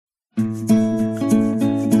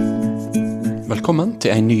Velkommen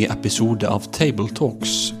til en ny episode av Table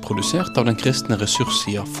Talks, produsert av den kristne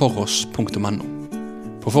ressurssida foross.no.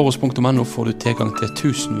 På foross.no får du tilgang til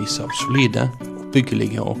tusenvis av solide,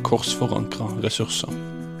 oppbyggelige og korsforankra ressurser.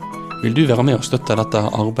 Vil du være med og støtte dette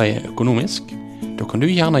arbeidet økonomisk? Da kan du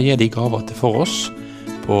gjerne gi de gaver til Foross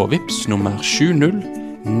på Vips nummer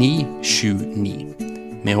 70979.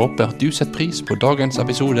 Vi håper at du setter pris på dagens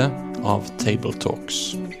episode av Table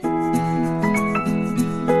Talks.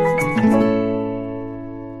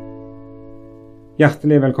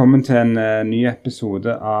 Hjertelig velkommen til en ny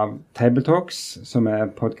episode av Table Talks, som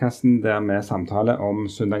podcasten der vi samtaler om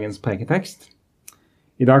søndagens preketekst.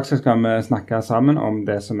 I dag skal vi snakke sammen om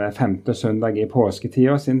det som femte søndag i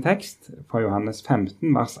påsketida sin tekst, fra Johannes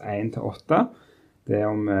 15, vers 1-8. Det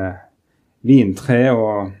om vintreet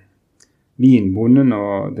og vinbonden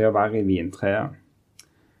og det å være i vintreet.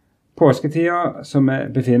 Påsketida som vi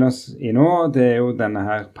befinner oss i nå, det jo denne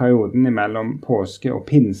her perioden mellom påske og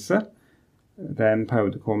pinse. Det en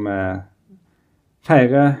periode hvor vi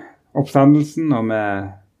feirer oppstandelsen, og vi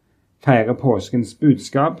feirer påskens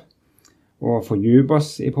budskap, og fordyper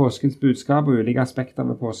oss i påskens budskap og ulike aspekter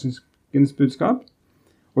ved påskens budskap.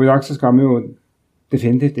 Og i dag så skal vi jo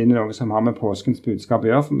definitivt inn i noe som har med påskens budskap å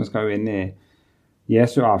gjøre, for vi skal jo inn i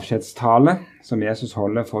Jesu avskjedstale, som Jesus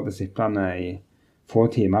holder for disiplene i få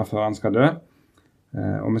timer før han skal dø.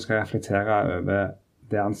 Og vi skal reflektere over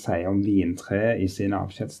det han sier om vintreet i sin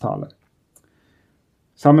avskjedstale.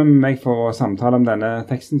 Sammen med meg for å samtale om denne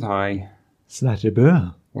teksten så har jeg Sverre Bø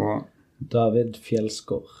og David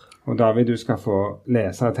Fjellskår. Og David, du skal få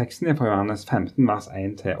lese teksten fra Johannes 15, vers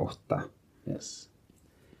 1-8. Yes.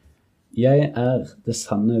 Jeg det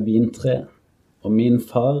sanne vintre, og min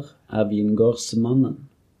far vingårdsmannen.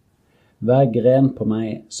 Hver gren på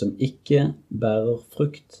meg som ikke bærer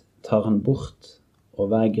frukt, tar han bort,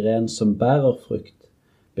 og hver gren som bærer frukt,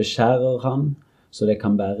 beskjærer han, så det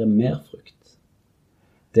kan bære mer frukt.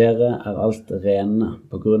 Dere alt rene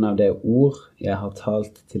på grunn av det ord jeg har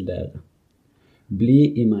talt til dere.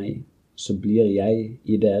 Bli i meg, så blir jeg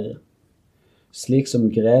i dere. Slik som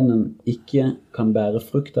grenen ikke kan bære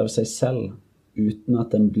frukt av seg selv, uten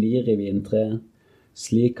at den blir i vintreet,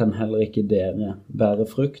 slik kan heller ikke dere bære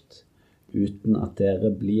frukt, uten at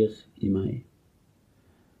dere blir i meg.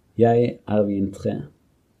 Jeg vintre,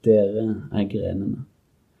 dere grenene.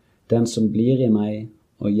 Den som blir i meg,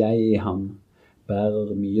 og jeg i ham,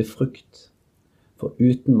 bærer mye frukt, for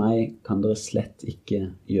uten meg kan dere slett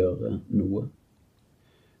ikke gjøre noe.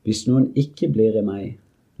 Hvis noen ikke blir i meg,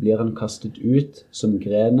 blir han kastet ut som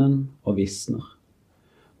grenen og visner,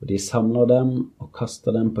 og de samler dem og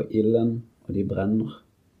kaster dem på ilden, og de brenner.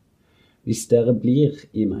 Hvis dere blir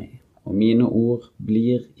i meg, og mine ord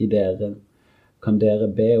blir i dere, kan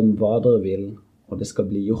dere be om hva dere vil, og det skal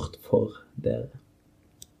bli gjort for dere.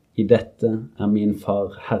 I dette min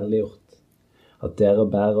far herliggjort, at dere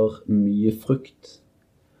bærer mye frukt,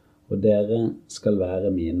 og dere skal være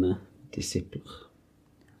mine disipler.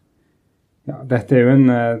 Ja, dette jo en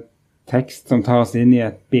tekst som tar oss inn i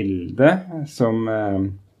et bilde som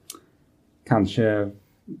kanskje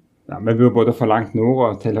vi bor både for langt nord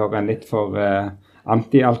og tilhører en litt for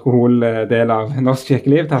anti-alkohol-del av norsk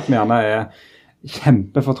kirkeliv, til at vi gjerne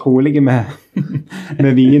kjempefortrolige med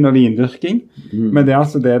vin og vindyrking. Men det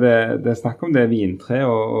altså det snakker om, det vintre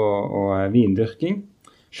og vindyrking.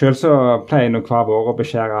 Selv så pleier jeg hver vår å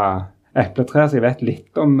beskjære epletre, så jeg vet litt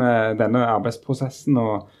om denne arbeidsprosessen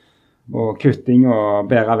og kutting og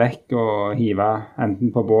bære vekk og hive enten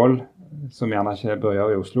på bål, som gjerne ikke bør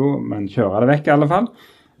gjøre i Oslo, men kjøre det vekk i alle fall.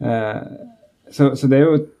 Så det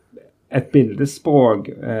jo et bildespråk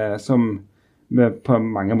som vi på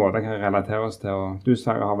mange måter kan relatere oss til, og du,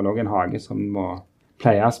 Sverre, har vel også en hage som må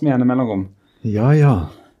pleies med en mellomrom? Ja,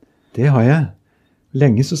 det har jeg.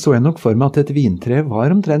 Lenge så jeg nok for meg at et vintre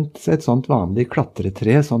var omtrent et sånt vanlig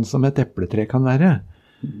klatretre, sånn som et epletre kan være.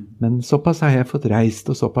 Men såpass har jeg fått reist,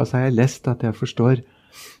 og såpass har jeg lest at jeg forstår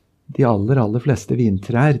de aller fleste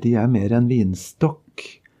vintrær, de mer en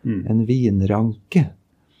vinstokk, en vinranke.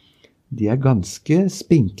 De ganske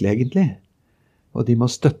spinkle egentlig, og de må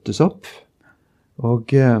støttes opp.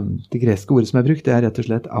 Og det greske ordet som brukt, det rett og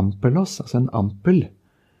slett ampelos, altså en ampel.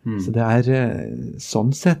 Så det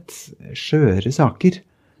sånn sett skjøre saker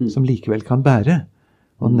som likevel kan bære.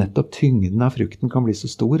 Og nettopp tyngden av frukten kan bli så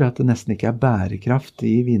stor at det nesten ikke bærekraft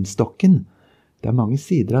i vinstokken. Det mange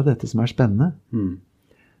sider av dette som spennende.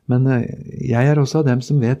 Men jeg også av dem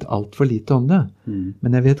som vet alt for lite om det.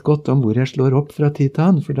 Men jeg vet godt om hvor jeg slår opp fra tid til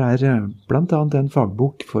annen, for det blant annet en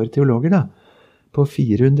fagbok for teologer da, på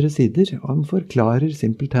 400 sider, og han forklarer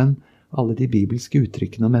simpelthen alle de bibelske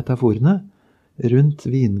uttrykkene og metaforene rundt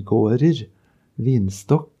vingårder,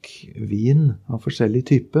 vinstokk, vin av forskjellig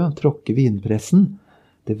type, tråkke vinpressen.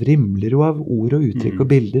 Det vrimler jo av ord og uttrykk og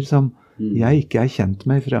bilder som jeg ikke er kjent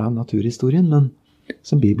med fra naturhistorien, men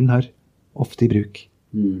som Bibelen har ofte i bruk.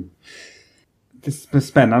 Det er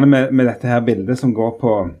spennende med dette her bildet som går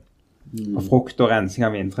på frukt og rensing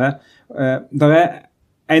av vintre. Det er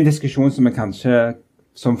en diskusjon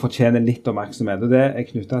som fortjener litt oppmerksomhet, og det er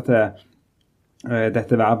knyttet til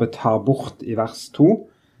dette verbet tar bort i vers 2,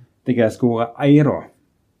 det greske ordet eiro.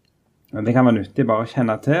 Det kan være nyttig bare å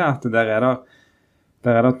kjenne til at der er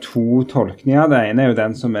det to tolkninger. Det ene er jo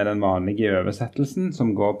den som er den vanlige oversettelsen,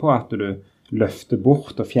 som går på at du løfter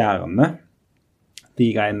bort og fjerner de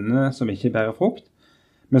greinene som ikke bærer frukt.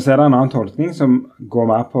 Men så er det en annen tolkning som går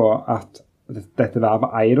mer på at dette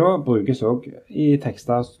verbet eiro brukes også i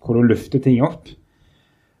tekster hvor du løfter ting opp.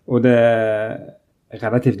 Og det er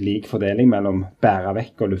relativt lik fordeling mellom bære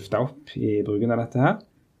vekk og løfte opp i bruken av dette her.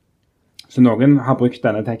 Så noen har brukt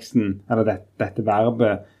denne teksten, eller dette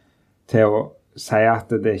verbet, til å si at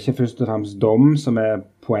det er ikke først og fremst dom som er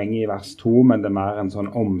poenget i vers 2, men det er mer en sånn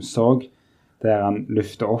omsorg, der han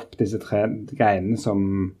løfter opp disse 3 greinene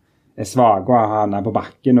som er svage og har ned på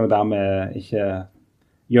bakken, og dermed ikke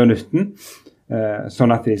gjør nytten,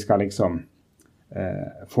 sånn at de skal liksom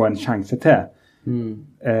få en sjanse til.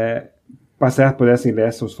 Basert på det som jeg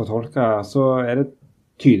leser hos fortolkere, så er det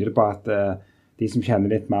tydelig på at de som kjenner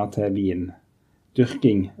litt mer til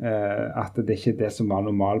vindyrking, at det ikke er det som var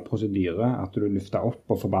normal prosedyre, at du løfter opp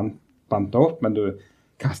og forbandt opp, men du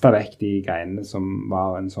kastet vekk de greinene som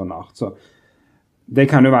var en sånn art. Så det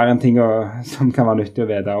kan jo være en ting som kan være nyttig å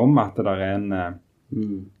vite om, at det er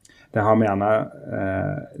det har vi gjerne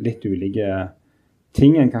litt ulike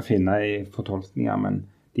ting en kan finne i fortolkninger, men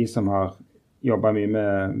de som har jobbet mye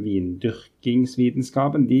med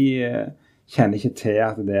vindyrkingsvitenskapen, de kjenner ikke til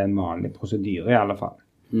at det er en vanlig prosedyre i alle fall.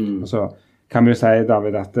 Og så kan vi jo si,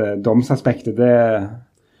 David, at domsaspektet,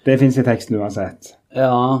 det finnes i teksten uansett.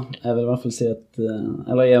 Ja, jeg vil i hvert fall si at,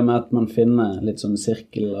 eller i og med at man finner litt sånn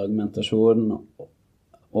sirkelargumentasjon,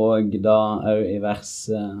 og da i vers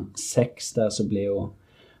 6 der så blir jo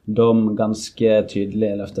dom ganske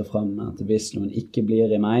tydelig løftet frem at hvis noen ikke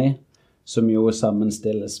blir i meg, som jo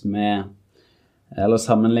sammenstilles med, eller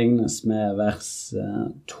sammenlignes med vers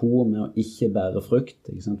 2 med å ikke bære frukt.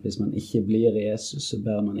 Ikke sant? Hvis man ikke blir i Jesus, så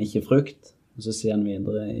bærer man ikke frukt. Og så sier han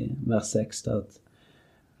videre i vers 6 at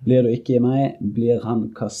blir du ikke i meg, blir han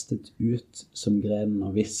kastet ut som grenen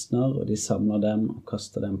og visner, og de samler dem og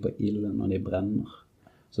kaster dem på ilden når de brenner.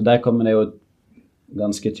 Så der kommer det jo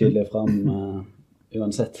ganske tydelig frem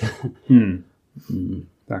uansett. Det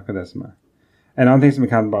er akkurat det som er. En annen ting som vi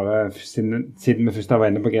kan bare, siden vi først var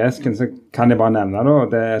inne på gresken, så kan jeg bare nevne det,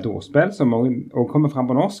 og det er et ordspill som også kommer frem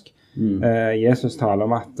på norsk. Jesus taler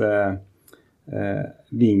om at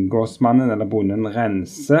vingårdsmannen eller bonden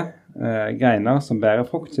renser greiner som bærer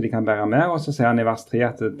frukt, så de kan bære mer, og så sier han i vers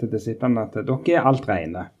 3 til disiplene at dere er alt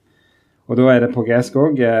rene. Og da er det på gresk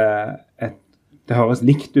også, det høres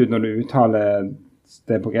likt ut når du uttaler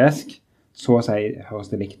det på gresk, så å si høres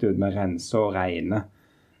det likt ut med rense og regne.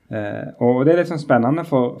 Og det er litt sånn spennende,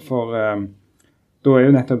 for da er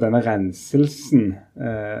jo nettopp denne renselsen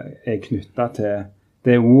knyttet til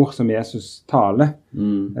det ord som Jesus taler.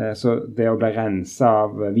 Så det å bli renset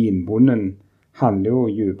av vinbonden handler jo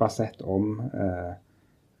djupest sett om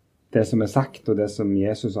det som er sagt, og det som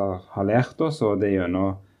Jesus har lært oss, og det er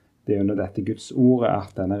gjennom dette Guds ordet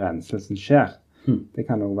at denne renselsen skjer. Det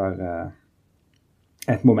kan jo være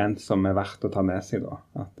et moment som er verdt å ta med seg da,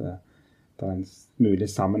 at det er en mulig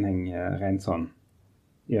sammenheng rent sånn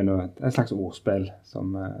gjennom et slags ordspill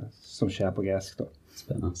som skjer på gresk da.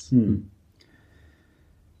 Spennende.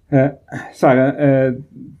 Sverre,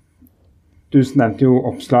 du nevnte jo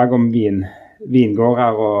oppslag om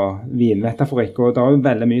vingårder og vinmetaforikk, og det er jo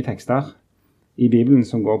veldig mye tekster i Bibelen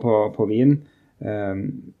som går på vin.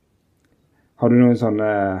 Har du noen sånne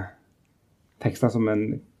tekster som en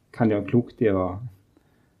kan gjøre klokt i å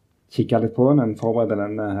kikke litt på når en forbereder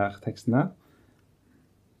denne her teksten her?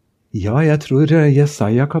 Ja, jeg tror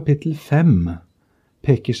Jesaja kapittel 5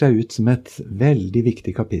 peker seg ut som et veldig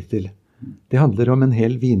viktig kapittel. Det handler om en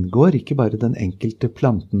hel vingård, ikke bare den enkelte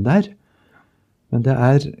planten der, men det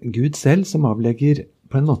er Gud selv som avlegger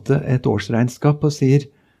på en måte et årsregnskap og sier,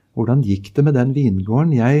 hvordan gikk det med den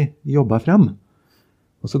vingården jeg jobbet fram?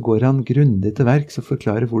 Og så går han grundig til verks og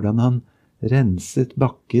forklarer hvordan han renset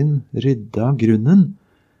bakken, rydda grunnen,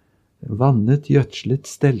 vannet, gjødslet,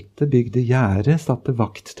 stelte, bygde gjerde, satte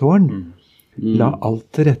vakttårn, la alt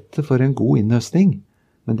til rette for en god innhøstning,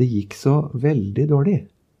 men det gikk så veldig dårlig.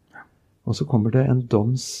 Og så kommer det en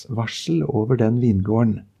domsvarsel over den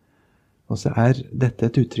vingården. Og så dette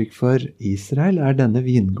et uttrykk for Israel, denne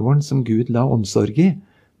vingården som Gud la omsorg i,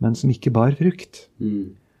 men som ikke bar frukt.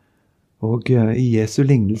 Og i Jesu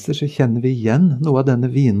lignelser så kjenner vi igjen noe av denne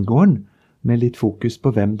vingården, med litt fokus på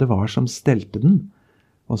hvem det var som stelte den,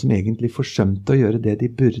 og som egentlig forsømte å gjøre det de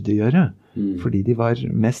burde gjøre, fordi de var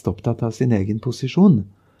mest opptatt av sin egen posisjon,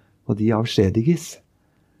 og de avskjediges,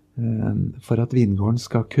 for at vingården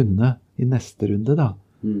skal kunne i neste runde da,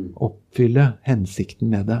 oppfylle hensikten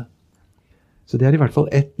med det. Så det i hvert fall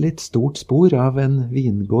et litt stort spor av en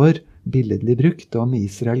vingård billedlig brukt om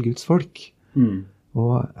Israel, Guds folk.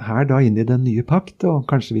 Og her da inn i den nye pakt, og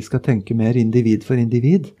kanskje vi skal tenke mer individ for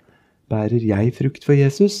individ, bærer jeg frukt for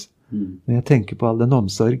Jesus? Når jeg tenker på all den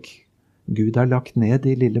omsorg Gud har lagt ned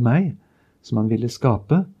i lille meg, som han ville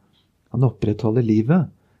skape. Han opprettholder livet,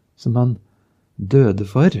 som han døde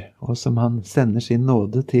for, og som han sender sin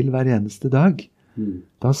nåde til hver eneste dag.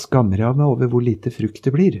 Da skammer jeg meg over hvor lite frukt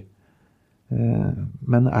det blir.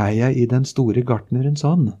 Men jeg i den store gartnerens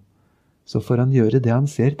ånd, så får han gjøre det han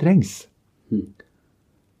ser trengs.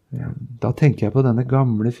 Da tenker jeg på denne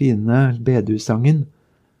gamle, fine bedehussangen.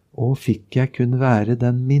 Og fikk jeg kun være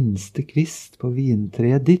den minste kvist på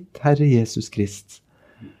vintreet ditt, Herre Jesus Krist.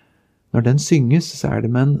 Når den synges, så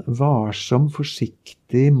det med en varsom,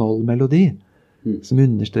 forsiktig mollmelodi, som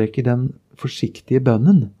understreker den forsiktige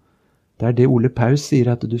bønnen. Det det Ole Paus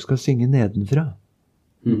sier at du skal synge nedenfra.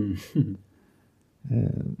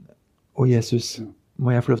 Og Jesus,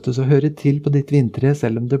 må jeg få lov til å høre til på ditt vintre,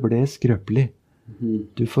 selv om det ble skrøpelig.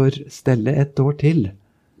 Du får stelle et år til,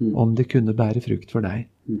 om det kunne bære frukt for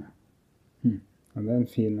deg. Ja, det en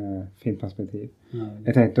fin perspektiv.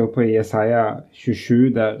 Jeg tenkte også på Jesaja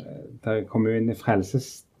 27, der kommer vi inn i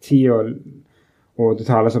frelsestid, og det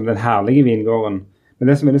tales om den herlige vingården. Men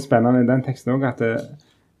det som litt spennende i den teksten også, at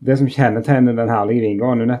det som kjennetegner den herlige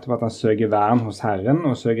vingården, nettopp at han søker vern hos Herren,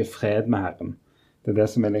 og søker fred med Herren. Det det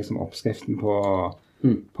som liksom oppskriften på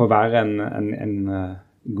å være en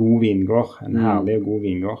god vingård, en herlig og god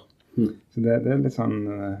vingård. Så det litt sånn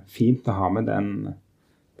fint å ha med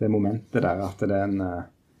det momentet der, at det en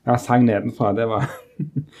sang nedenfra, det var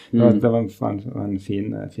en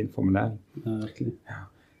fin formulering. Ja, virkelig. Ja.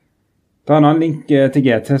 Det en annen link til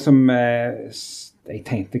GT som jeg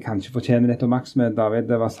tenkte kanskje fortjener litt oppmerksomhet, David.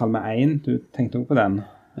 Det var salme 1, du tenkte også på den?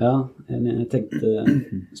 Ja, jeg tenkte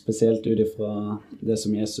spesielt ut ifra det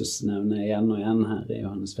som Jesus nevner igjen og igjen her i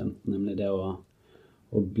Johannes 15, nemlig det å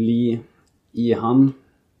bli i han,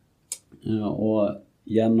 og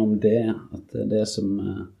gjennom det, at det det som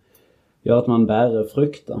gjør at man bærer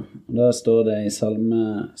frukt. Da. Og da står det i salme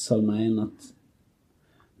 1 at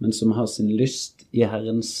men som har sin lyst i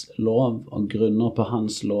Herrens lov og grunner på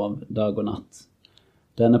hans lov dag og natt.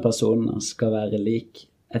 Denne personen skal være lik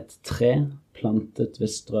et tre plantet ved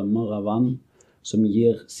strømmer av vann, som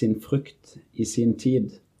gir sin frukt i sin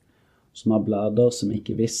tid, som har blader som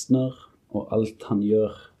ikke visner, og alt han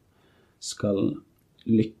gjør skal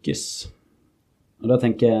lykkes. Og da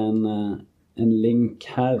tenker jeg en link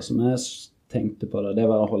her som jeg tenkte på det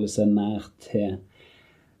var å holde seg nær til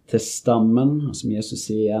stammen, og som Jesus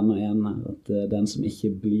sier igjen og igjen her, at den som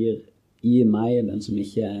ikke blir i meg, den som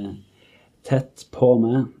ikke tett på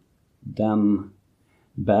meg, den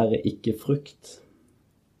bærer ikke frukt.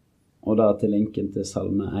 Og da til linken til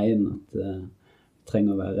salme 1, at det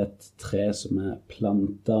trenger å være et tre som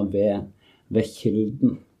plantet ved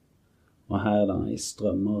kilden. Og her da i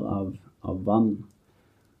strømmer av vann,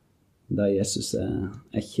 da Jesus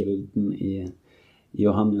kilden i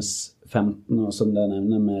Johannes 15, og som det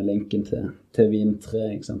nevner med linken til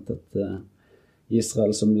vintreet, ikke sant? At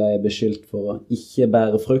Israel som ble beskyldt for å ikke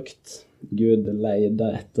bære frukt, Gud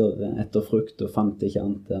leide etter frukt og fant ikke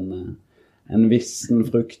annet enn en vissen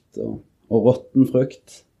frukt og råtten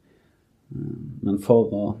frukt. Men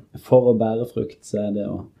for å bære frukt så det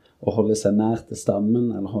å holde seg nær til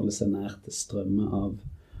stammen, eller holde seg nær til strømme av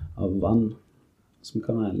vann, som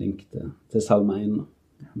kan være en link til salme 1.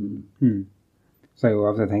 Så jeg har jo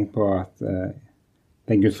ofte tenkt på at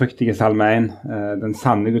den gudfryktige salme 1, den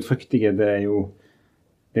sanne gudfryktige, det er jo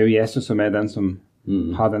Jesus som den som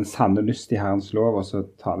har den sanne lyst i Herrens lov, og så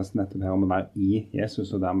tales det nettopp her om å være i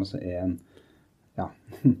Jesus, og dermed så det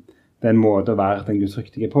en måte å være den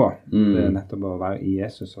gudfryktige på. Det nettopp å være i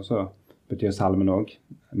Jesus, og så betyr salmen også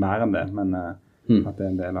mer enn det, men at det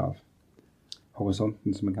en del av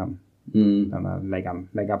horisonten som vi kan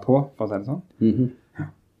legge på, for å si det sånn.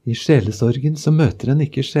 I sjelesorgen så møter en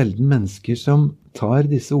ikke sjelden mennesker som tar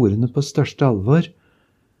disse ordene på største alvor,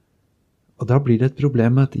 og da blir det et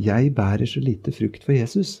problem at jeg bærer så lite frukt for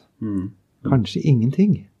Jesus. Kanskje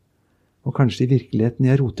ingenting. Og kanskje i virkeligheten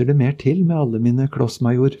jeg roter det mer til med alle mine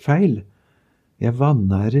klossmajor-feil. Jeg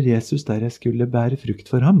vanærer Jesus der jeg skulle bære frukt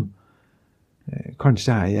for ham.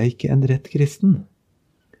 Kanskje jeg ikke en rett kristen.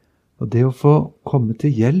 Og det å få komme til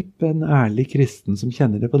hjelp en ærlig kristen som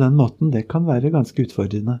kjenner det på den måten, det kan være ganske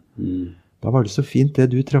utfordrende. Da var det så fint det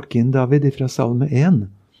du trakk inn, David, fra Salme 1.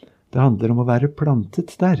 Det handler om å være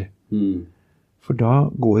plantet der. For da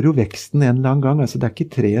går jo veksten en eller annen gang. Altså det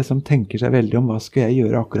ikke treet som tenker seg veldig om hva skal jeg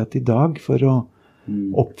gjøre akkurat i dag for å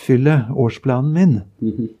oppfylle årsplanen min.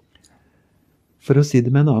 For å si det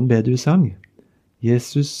med en annen bedusang,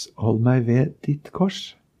 Jesus, hold meg ved ditt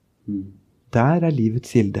kors. Der livets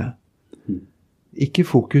kilde. Ikke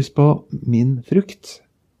fokus på min frukt,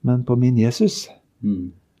 men på min Jesus.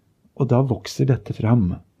 Og da vokser dette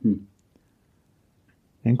fram.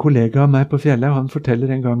 En kollega av meg på fjellet, han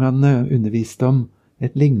forteller en gang han underviste om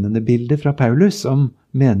et lignende bilde fra Paulus, om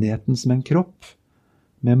menigheten som en kropp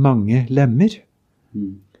med mange lemmer.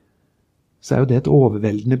 Så jo det et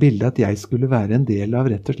overveldende bilde at jeg skulle være en del av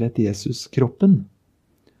rett og slett Jesus-kroppen.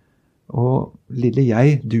 Og lille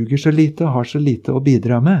jeg duger så lite og har så lite å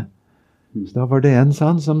bidra med. Så da var det en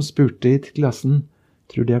sann som spurte i klassen,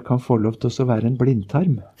 tror du jeg kan få lov til å være en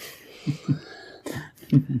blindtarm?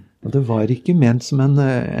 Og det var ikke ment som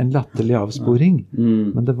en latterlig avsporing,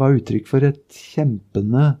 men det var uttrykk for et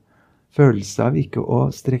kjempende følelse av ikke å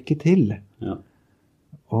strekke til. Ja.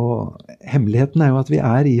 Og hemmeligheten jo at vi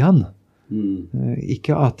i han.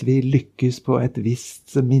 Ikke at vi lykkes på et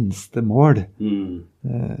visst minste mål.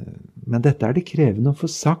 Men dette det krevende å få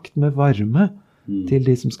sagt med varme til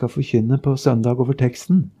de som skal forkynne på søndag over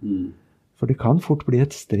teksten. For det kan fort bli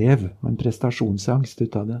et strev og en prestasjonsangst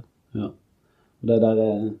ut av det. Ja. Og det der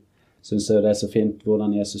synes jeg det så fint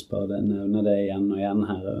hvordan Jesus bare nevner det igjen og igjen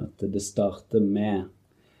her, at det starter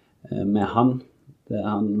med han. Det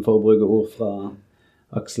han, for å bruke ord fra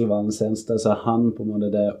Aksel Valen Senstad, så han på en måte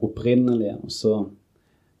det opprinnelige, og så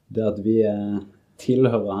det at vi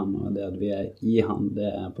tilhører han, og det at vi i han,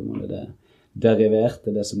 det på en måte det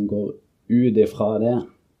deriverte, det som går ut ifra det,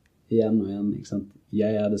 igjen og igjen, ikke sant?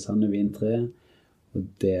 Jeg det sanne vintreet, og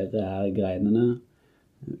dere greinene.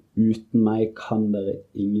 Uten meg kan dere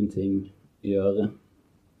ingenting gjøre.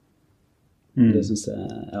 Det synes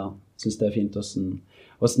jeg, synes det fint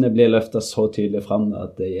hvordan det blir løftet så tydelig frem da,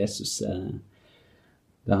 at Jesus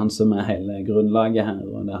det han som hele grunnlaget her,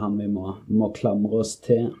 og det han vi må klamre oss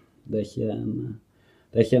til. Det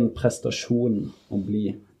ikke en prestasjon å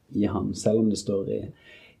bli i han, selv om det står i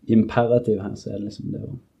imperativ her, så det liksom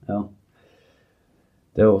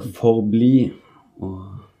det å forbli og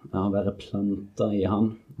være plantet i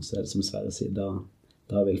han, og så det som Sverre sier,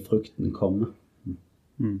 da vil frukten komme.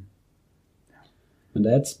 Men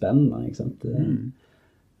det et spenn da, ikke sant?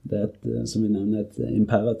 Det som vi nevner, et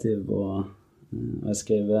imperativ, og jeg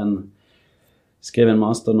skrev en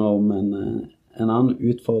master nå om en annen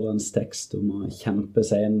utfordrende tekst om å kjempe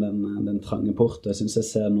seg inn den trange port, og jeg synes jeg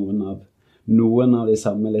ser noen av de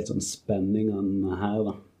samme litt sånn spenningene her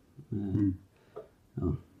da.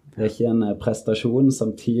 Det ikke en prestasjon,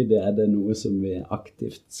 samtidig det noe som vi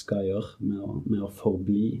aktivt skal gjøre med å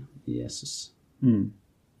forbli i Jesus.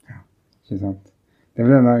 Ja, ikke sant. Det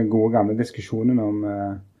denne gode gamle diskusjonen om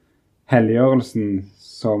helliggjørelsen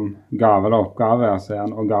som gave eller oppgave, altså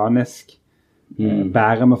han organisk,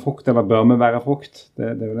 bærer med frukt eller bør vi bære frukt?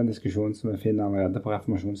 Det vel en diskusjon som vi finner allerede på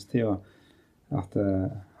reformasjonstiden, at det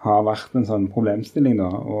har vært en sånn problemstilling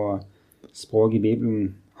da, og språk i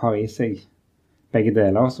Bibelen har i seg begge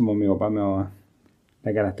deler, så må vi jobbe med å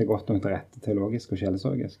legge dette godt nok til rette teologisk og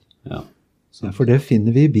sjelesorgisk. Ja, for det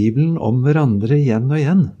finner vi i Bibelen om hverandre igjen og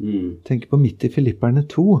igjen. Tenk på midt i Filipperne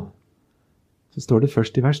 2, så står det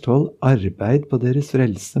først i vers 12, arbeid på deres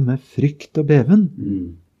frelse med frykt og beven.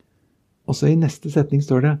 Og så i neste setning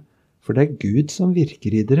står det, for det Gud som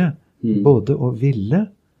virker i dere, både å ville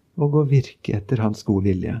og å virke etter hans gode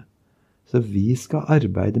vilje. Så vi skal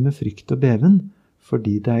arbeide med frykt og beven,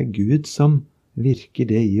 fordi det Gud som virker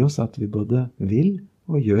det i oss at vi både vil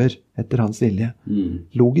og gjør etter hans vilje.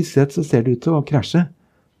 Logisk sett så ser det ut til å krasje,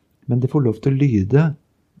 men det får lov til å lyde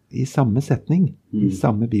i samme setning, i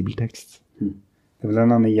samme bibeltekst. Det vel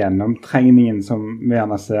denne gjennomtrengningen som vi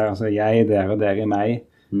gjerne ser, altså jeg, dere og dere i meg.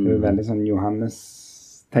 Det veldig sånn,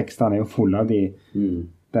 Johannes-tekstene jo fulle av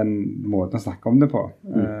den måten å snakke om det på.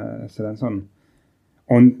 Så det en sånn,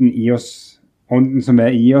 ånden som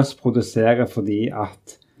i oss produserer fordi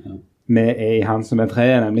at vi i han som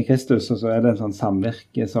treet, nemlig Kristus, og så det en sånn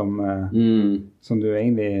samvirke som du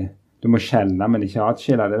egentlig, du må skjelle, men ikke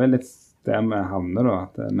atskille. Det vel litt der vi havner da,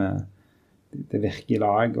 at det virker i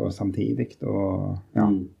lag og samtidig, og ja.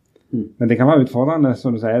 Men det kan være utfordrende,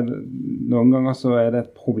 som du sier. Noen ganger så det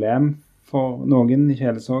et problem for noen i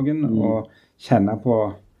sjelesorgen å kjenne på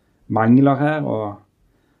mangler her, og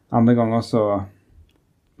andre ganger så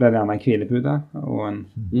blir det gjerne en hvilepute, og en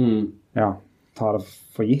tar det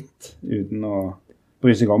for gitt uten å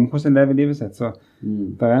bry seg om hvordan en lever livet sitt. Så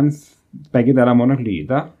det begge deler må nok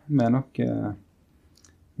lyde. Vi er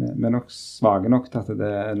nok svage nok til at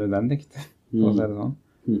det er nødvendig, for å si det sånn.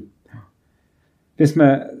 Hvis vi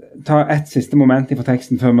tar et siste moment fra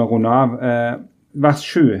teksten før vi runder av, vers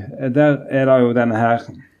 7, der er det jo denne her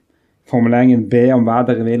formuleringen «Be om hva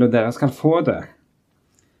dere vil, og dere skal få det».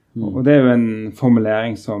 Og det er jo en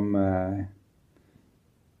formulering som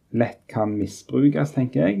lett kan misbrukes,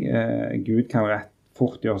 tenker jeg. Gud kan rett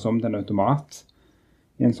fort gjøres om til en automat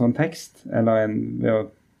i en sånn tekst, eller ved å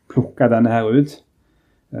plukke denne her ut.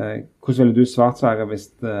 Hvordan ville du svart, Sverre, hvis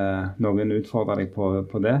noen utfordrer deg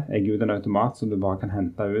på det? Er Gud en automat som du bare kan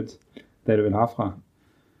hente ut det du vil ha fra?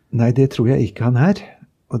 Nei, det tror jeg ikke han er.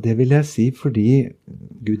 Og det vil jeg si fordi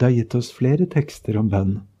Gud har gitt oss flere tekster om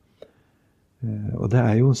bønn. Og det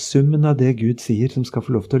er jo summen av det Gud sier som skal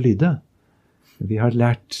få lov til å lyde. Vi har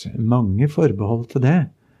lært mange forbehold til det.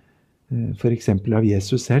 For eksempel av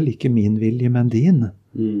Jesus selv, ikke min vilje, men din.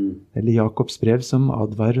 Eller Jakobs brev som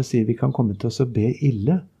advarer og sier vi kan komme til oss å be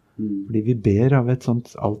ille. Fordi vi ber av et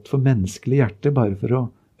sånt alt for menneskelig hjerte bare for å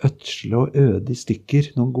ødsle og øde i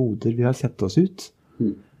stykker noen goder vi har sett oss ut.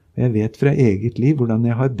 Jeg vet fra eget liv hvordan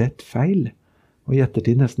jeg har bedt feil, og i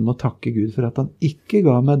ettertid nesten må takke Gud for at han ikke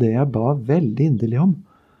ga meg det jeg ba veldig inderlig om.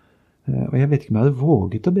 Og jeg vet ikke om jeg hadde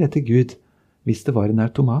våget å be til Gud hvis det var en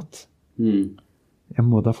automat. Jeg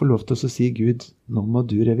må da få lov til å si Gud, nå må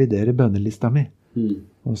du revidere bønnelista mi.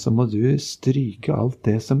 Og så må du stryke alt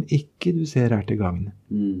det som ikke du ser er til gagn.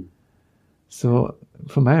 Så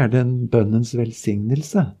for meg er det en bønnens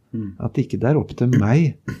velsignelse, at ikke det er opp til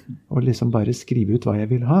meg å liksom bare skrive ut hva jeg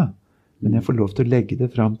vil ha, men jeg får lov til å legge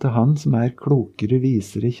det fram til han som er klokere,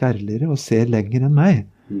 visere, kjærligere og ser lenger enn meg.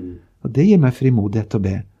 Og det gir meg frimodighet til å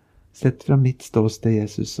be. Sett fra mitt ståsted,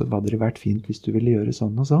 Jesus, så hadde det vært fint hvis du ville gjøre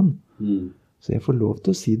sånn og sånn. Så jeg får lov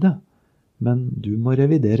til å si det. Men du må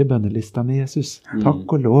revidere bønnelista mi, Jesus. Takk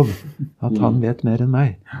og lov at han vet mer enn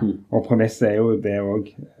meg. Og premisset er jo det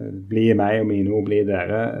også, bli meg og mine ord, bli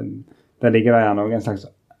dere. Der ligger det gjerne også en slags,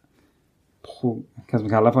 hva som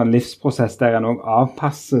kaller for en livsprosess, der en også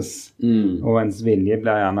avpasses, og ens vilje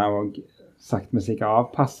blir gjerne også sagt med sikkert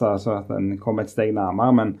avpasset, så at den kommer et steg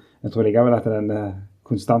nærmere. Men jeg tror likevel at den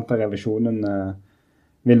konstante revisjonen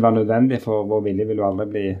vil være nødvendig, for vår vilje vil jo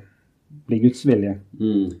aldri bli Guds vilje.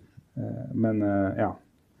 Men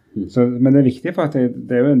det er viktig, for at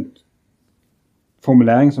det er jo en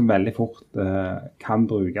formulering som veldig fort kan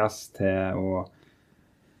brukes til å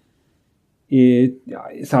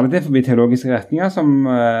særlig det forbi teologiske retninger som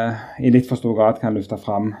i litt for stor grad kan lufte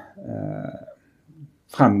fram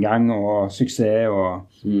framgang og suksess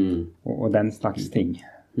og den slags ting.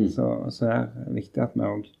 Så er det viktig at vi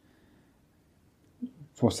også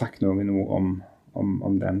får sagt noen ord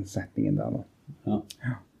om den setningen der. Ja.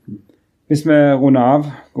 Hvis vi runder av,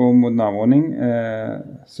 går mot en avrunding,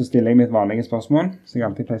 så stiller jeg mitt vanlige spørsmål, som jeg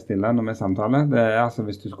alltid pleier stille når vi samtaler. Det er altså,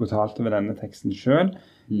 hvis du skulle talt over denne teksten selv,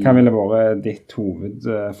 hva ville vært ditt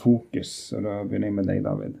hovedfokus? Og da begynner jeg med deg,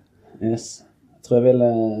 David. Yes. Jeg tror jeg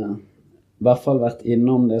ville i hvert fall vært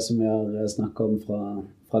innom det som vi har snakket om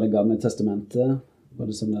fra det gamle testamentet,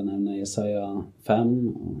 både som det nevner Jesaja 5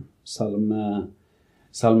 og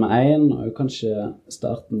Salme 1, og kanskje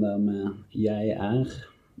starten der med «Jeg er»,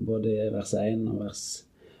 både i vers 1 og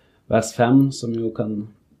vers 5, som jo kan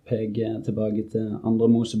peke tilbake til andre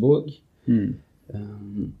Mosebok.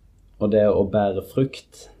 Og det å bære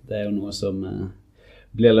frukt, det er jo noe som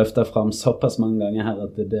blir løftet fram såpass mange ganger her,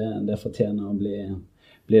 at det fortjener å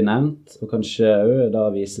bli nevnt, og kanskje også da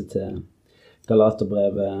vise til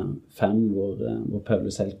Galaterbrevet 5, hvor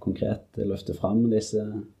Paulus helt konkret løfter fram disse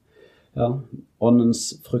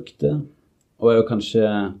åndens frukter, og jo kanskje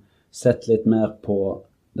sett litt mer på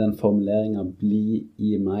den formuleringen «bli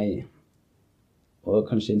i meg», og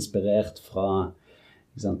kanskje inspirert fra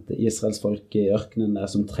Israels folk i ørkenen der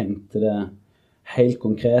som trengte det helt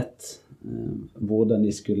konkret, hvordan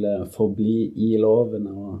de skulle forbli i loven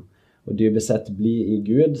og dypest sett bli i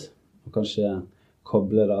Gud, og kanskje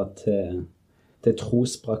koble det til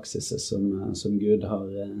trospraksiser som Gud har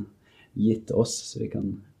gitt oss, så vi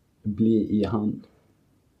kan bli i han.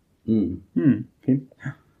 Fint.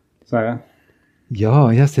 Sverre?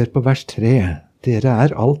 Ja, jeg ser på vers 3. Dere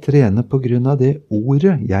er alt rene på grunn av det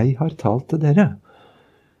ordet jeg har talt til dere.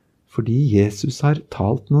 Fordi Jesus har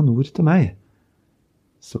talt noen ord til meg,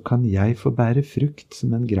 så kan jeg få bære frukt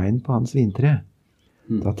som en grein på hans vintre.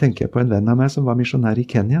 Da tenker jeg på en venn av meg som var misjonær i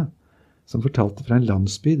Kenya, som fortalte fra en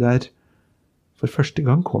landsby der for første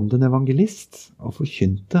gang kom det en evangelist og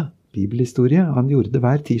forkynte bibelhistorie. Han gjorde det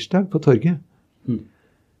hver tirsdag på torget.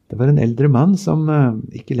 Det var en eldre mann som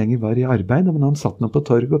ikke lenger var i arbeid, men han satt nå på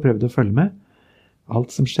torget og prøvde å følge med.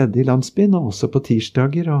 Alt som skjedde i landsbyen, og også på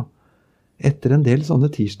tirsdager. Og etter en del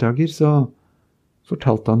sånne tirsdager så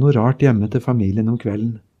fortalte han noe rart hjemme til familien om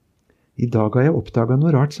kvelden. I dag har jeg oppdaget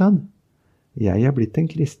noe rart, sa han. Jeg er blitt en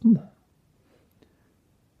kristen.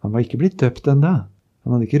 Han var ikke blitt døpt enda.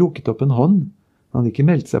 Han hadde ikke rukket opp en hånd. Han hadde ikke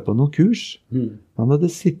meldt seg på noen kurs. Han hadde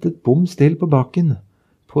sittet bom still på bakken,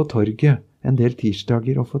 på torget, en del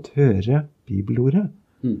tirsdager og fått høre bibelordet.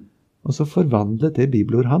 Og så forvandlet det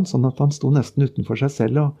bibelordet han, sånn at han sto nesten utenfor seg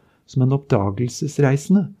selv, og som en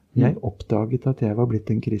oppdagelsesreisende. Jeg oppdaget at jeg var blitt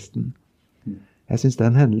en kristen. Jeg synes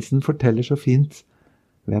den hendelsen forteller så fint.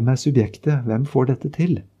 Hvem er subjektet? Hvem får dette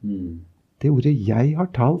til? Det ordet jeg har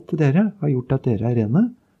talt til dere, har gjort at dere er rene,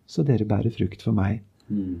 så dere bærer frukt for meg.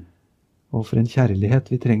 Og for en kjærlighet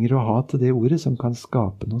vi trenger å ha til det ordet som kan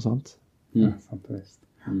skape noe sånt. Ja, sant og visst.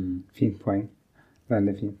 Fint poeng.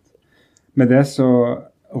 Veldig fint. Med det så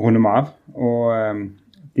runder vi av, og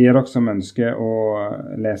de av dere som ønsker å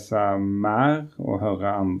lese mer og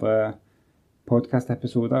høre andre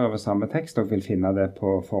podcast-episoder over samme tekst, dere vil finne det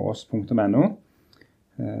på foross.no.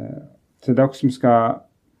 Til dere som skal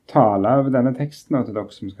tale over denne teksten, og til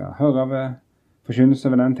dere som skal høre over forkynnelse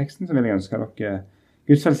over denne teksten, så vil jeg ønske dere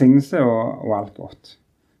Guds velsignelse og alt godt.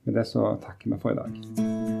 Med det så takker vi for i dag.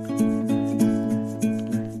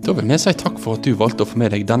 Da vil vi si takk for at du valgte å få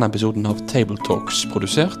med deg denne episoden av Table Talks,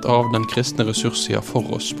 produsert av den kristne ressurssida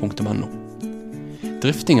foross.no.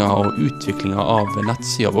 Driftinga og utviklinga av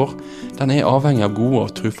nettsida vår, den er avhengig av gode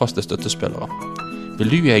og trufaste støttespillere. Vil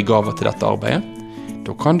du gi en gave til dette arbeidet?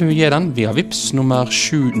 Da kan du gi den via Vips nummer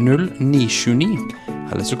 70929,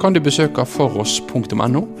 eller så kan du besøke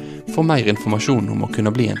foross.no for mer informasjon om å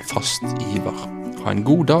kunne bli en fast giver. Ha en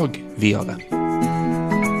god dag videre.